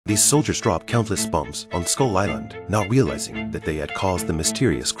these soldiers dropped countless bombs on Skull Island, not realizing that they had caused the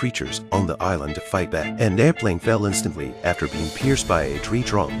mysterious creatures on the island to fight back. An airplane fell instantly after being pierced by a tree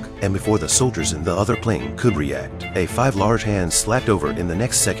trunk, and before the soldiers in the other plane could react, a 5 large hands slapped over. In the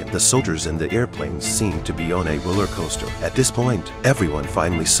next second, the soldiers in the airplane seemed to be on a roller coaster. At this point, everyone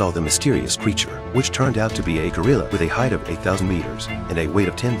finally saw the mysterious creature, which turned out to be a gorilla with a height of 8,000 meters and a weight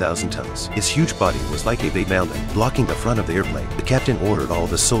of 10,000 tons. Its huge body was like a big mountain, blocking the front of the airplane. The captain ordered all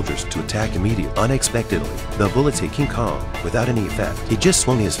the soldiers to attack immediately. Unexpectedly, the bullets hit King Kong without any effect. He just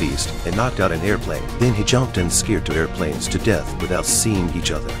swung his fist and knocked out an airplane. Then he jumped and scared two airplanes to death without seeing each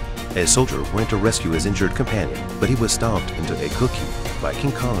other. A soldier went to rescue his injured companion, but he was stomped into a cookie by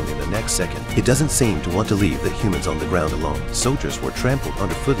King Kong in the next second. He doesn't seem to want to leave the humans on the ground alone. Soldiers were trampled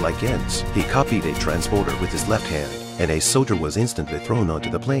underfoot like ants. He copied a transporter with his left hand, and a soldier was instantly thrown onto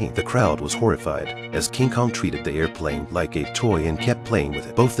the plane. The crowd was horrified as King Kong treated the airplane like a toy and kept playing with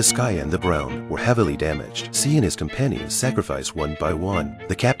it. Both the sky and the ground were heavily damaged. Seeing his companions sacrificed one by one,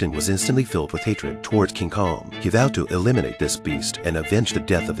 the captain was instantly filled with hatred towards King Kong. He vowed to eliminate this beast and avenge the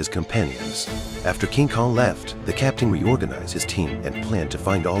death of his companions. After King Kong left, the captain reorganized his team and planned to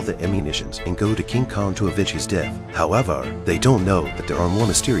find all the ammunitions and go to King Kong to avenge his death. However, they don't know that there are more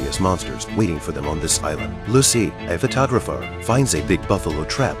mysterious monsters waiting for them on this island. Lucy, a photographer, finds a big buffalo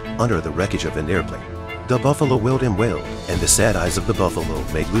trap under the wreckage of an airplane. The buffalo wailed and wailed, and the sad eyes of the buffalo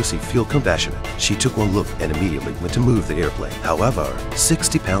made Lucy feel compassionate. She took one look and immediately went to move the airplane. However,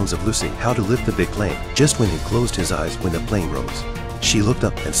 60 pounds of Lucy how to lift the big plane just when he closed his eyes when the plane rose. She looked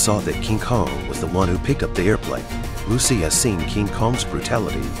up and saw that King Kong was the one who picked up the airplane. Lucy has seen King Kong's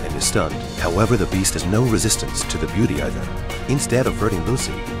brutality and is stunned. However, the beast has no resistance to the beauty either. Instead of hurting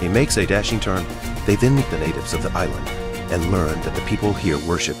Lucy, he makes a dashing turn. They then meet the natives of the island and learn that the people here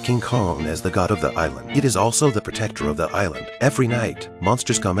worship King Kong as the god of the island. It is also the protector of the island. Every night,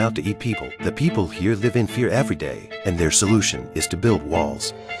 monsters come out to eat people. The people here live in fear every day, and their solution is to build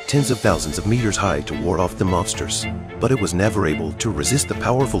walls, tens of thousands of meters high to ward off the monsters. But it was never able to resist the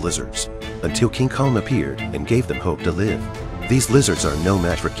powerful lizards until King Kong appeared and gave them hope to live. These lizards are no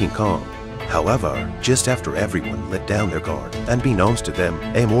match for King Kong. However, just after everyone let down their guard, unbeknownst to them,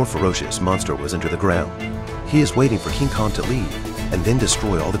 a more ferocious monster was under the ground. He is waiting for King Kong to leave and then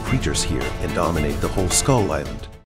destroy all the creatures here and dominate the whole Skull Island.